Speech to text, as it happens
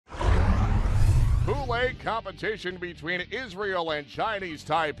A competition between Israel and Chinese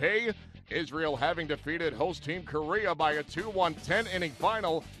Taipei. Israel having defeated host team Korea by a 2-1 10-inning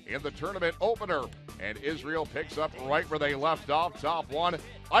final in the tournament opener. And Israel picks up right where they left off, top one.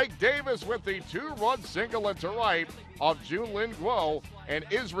 Ike Davis with the two-run single into right of Junlin Guo, and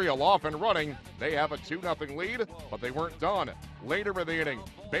Israel off and running. They have a 2-0 lead, but they weren't done. Later in the inning,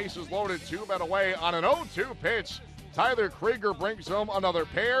 bases loaded, 2 men away on an 0-2 pitch. Tyler Krieger brings home another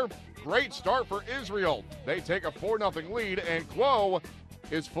pair. Great start for Israel. They take a 4-0 lead, and Guo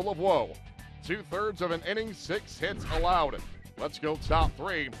is full of woe. 2/3 of an inning, 6 hits allowed. Let's go top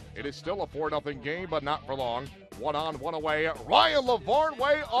three. It is still a 4-0 game, but not for long. 1 on, 1 away. Ryan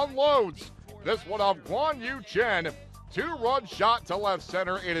Lavarnway unloads. This one off Guan Yu Chen. 2-run shot to left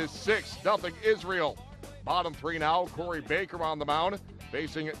center. It is 6-0 Israel. Bottom three now. Corey Baker on the mound,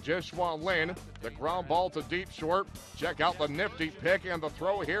 facing Jishwan Lin. The ground ball to deep short. Check out the nifty pick and the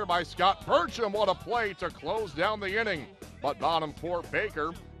throw here by Scott Burcham. What a play to close down the inning. But bottom four,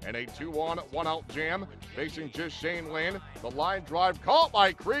 Baker, and a 2-on, 1-out jam facing just Shane Lin. The line drive caught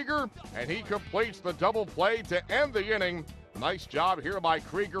by Krieger, and he completes the double play to end the inning. Nice job here by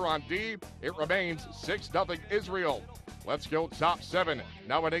Krieger on D. It remains 6-0 Israel. Let's go top seven.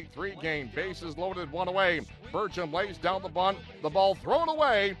 Now an 8-3 game. Bases loaded, 1 away. Burcham lays down the bunt. The ball thrown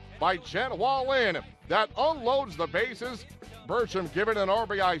away by Chen Hua Lin. That unloads the bases. Burcham given an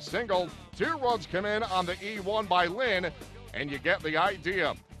RBI single. 2 runs come in on the E1 by Lin, and you get the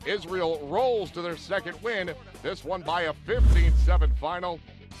idea. Israel rolls to their second win, this one by a 15-7 final.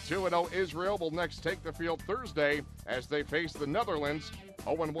 2-0 Israel will next take the field Thursday as they face the Netherlands.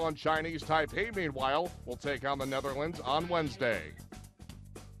 0-1 Chinese Taipei, meanwhile, will take on the Netherlands on Wednesday.